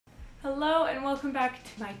Hello and welcome back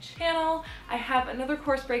to my channel. I have another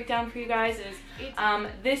course breakdown for you guys.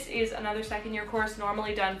 This is another second year course,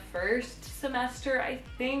 normally done first semester, I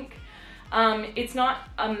think. It's not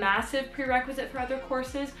a massive prerequisite for other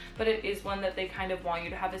courses, but it is one that they kind of want you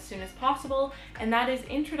to have as soon as possible, and that is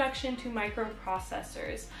Introduction to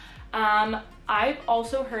Microprocessors. I've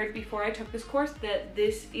also heard before I took this course that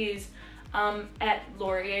this is at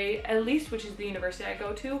Laurier, at least, which is the university I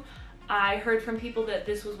go to. I heard from people that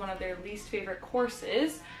this was one of their least favorite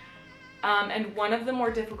courses, and one of the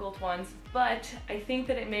more difficult ones, but I think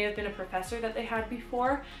that it may have been a professor that they had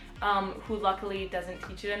before, who luckily doesn't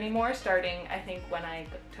teach it anymore, starting I think when I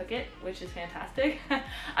took it, which is fantastic.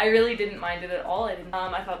 I really didn't mind it at all.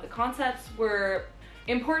 I thought the concepts were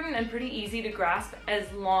important and pretty easy to grasp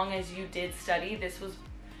as long as you did study. This was,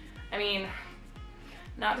 I mean,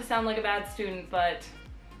 not to sound like a bad student, but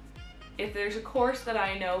if there's a course that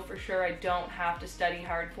I know for sure I don't have to study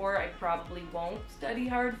hard for, I probably won't study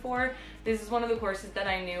hard for. This is one of the courses that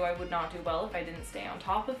I knew I would not do well if I didn't stay on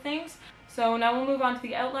top of things. So now we'll move on to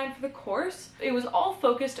the outline for the course. It was all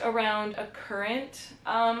focused around a current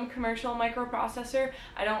commercial microprocessor.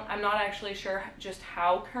 I'm not actually sure just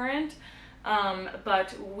how current,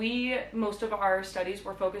 but most of our studies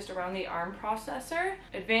were focused around the ARM processor,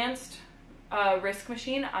 advanced RISC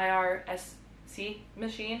machine, IRSC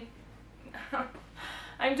machine.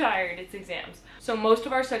 I'm tired, it's exams. So most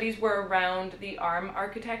of our studies were around the ARM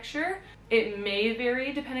architecture. It may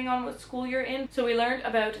vary depending on what school you're in. So we learned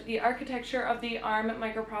about the architecture of the ARM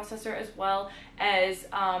microprocessor as well as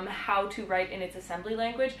how to write in its assembly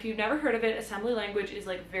language. If you've never heard of it, assembly language is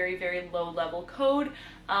like very, very low level code.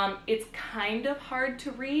 It's kind of hard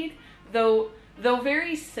to read, though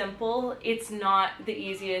very simple. It's not the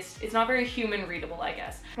easiest. It's not very human readable, I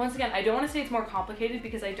guess. Once again, I don't want to say it's more complicated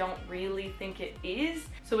because I don't really think it is.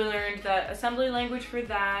 So we learned the assembly language for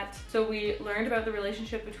that. So we learned about the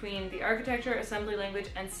relationship between the architecture, assembly language,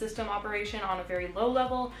 and system operation on a very low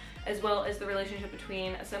level, as well as the relationship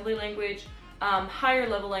between assembly language, higher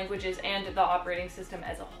level languages, and the operating system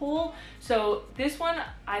as a whole. So this one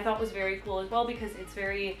I thought was very cool as well because it's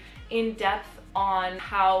very in-depth on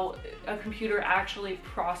how a computer actually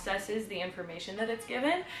processes the information that it's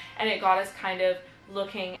given, and it got us kind of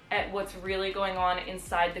looking at what's really going on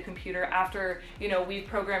inside the computer after, you know, we've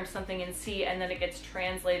programmed something in C and then it gets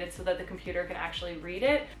translated so that the computer can actually read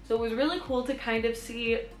it. So it was really cool to kind of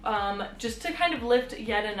see, just to kind of lift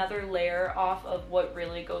yet another layer off of what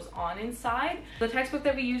really goes on inside. The textbook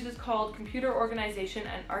that we use is called Computer Organization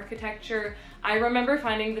and Architecture. I remember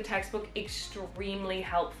finding the textbook extremely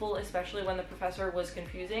helpful, especially when the professor was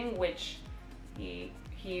confusing, which he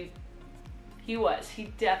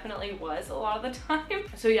definitely was a lot of the time.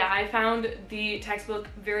 So yeah, I found the textbook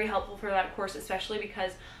very helpful for that course, especially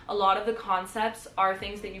because a lot of the concepts are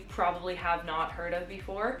things that you probably have not heard of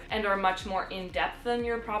before and are much more in-depth than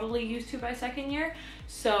you're probably used to by second year.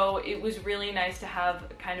 So it was really nice to have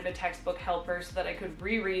kind of a textbook helper so that I could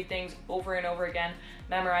reread things over and over again,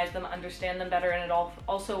 memorize them, understand them better, and it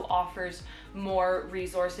also offers more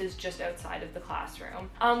resources just outside of the classroom.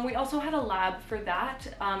 We also had a lab for that.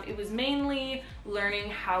 It was mainly learning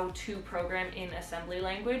how to program in assembly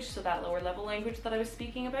language, so that lower level language that I was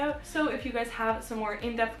speaking about. So if you guys have some more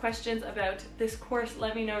in-depth questions about this course,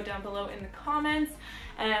 let me know down below in the comments,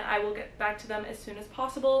 and I will get back to them as soon as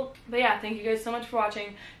possible. But yeah, thank you guys so much for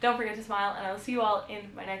watching. Don't forget to smile, and I will see you all in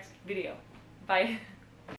my next video. Bye.